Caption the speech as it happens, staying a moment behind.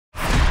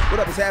What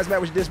up, it's Hazmat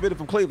with your distributor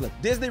from Cleveland.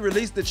 Disney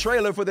released the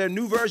trailer for their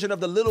new version of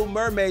The Little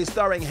Mermaid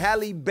starring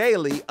Halle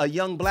Bailey, a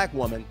young black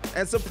woman.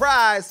 And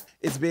surprise,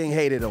 it's being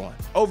hated on.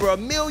 Over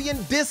 1 million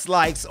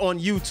dislikes on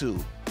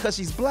YouTube. Cause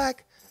she's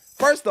black?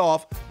 First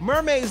off,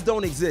 mermaids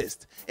don't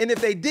exist. And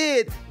if they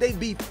did, they'd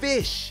be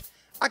fish.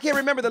 I can't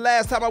remember the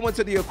last time I went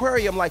to the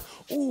aquarium like,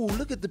 ooh,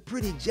 look at the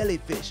pretty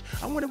jellyfish.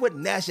 I wonder what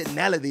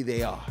nationality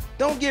they are.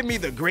 Don't give me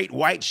the great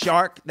white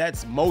shark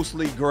that's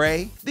mostly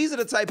gray. These are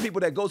the type of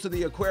people that go to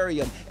the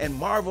aquarium and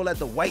marvel at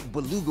the white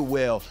beluga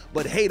whale,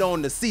 but hate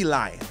on the sea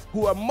lions,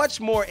 who are much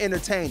more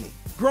entertaining.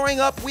 Growing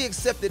up, we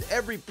accepted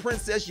every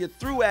princess you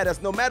threw at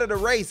us, no matter the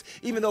race,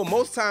 even though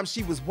most times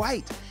she was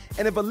white.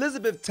 And if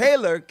Elizabeth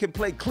Taylor can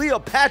play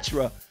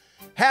Cleopatra,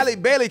 Halle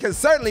Bailey can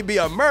certainly be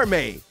a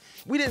mermaid.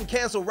 We didn't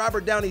cancel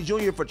Robert Downey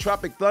Jr. for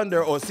Tropic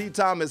Thunder or C.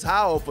 Thomas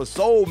Howell for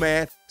Soul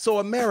Man. So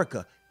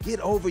America, get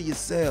over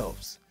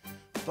yourselves.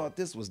 Thought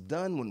this was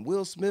done when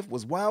Will Smith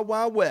was Wild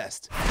Wild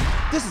West.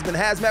 This has been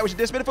Hazmat with your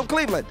distributor from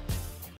Cleveland.